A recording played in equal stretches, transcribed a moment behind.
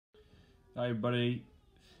Hi everybody.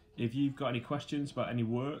 If you've got any questions about any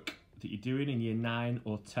work that you're doing in year 9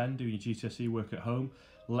 or 10, doing your GCSE work at home,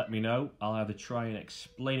 let me know. I'll either try and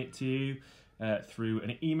explain it to you through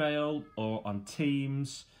an email or on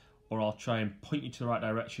Teams, or I'll try and point you to the right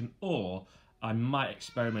direction, or I might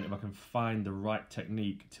experiment if I can find the right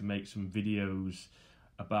technique to make some videos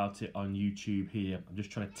about it on YouTube here. I'm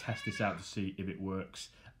just trying to test this out to see if it works.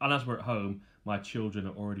 And as we're at home, my children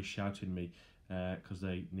are already shouting me because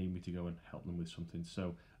they need me to go and help them with something.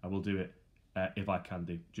 So I will do it if I can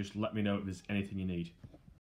do. Just let me know if there's anything you need.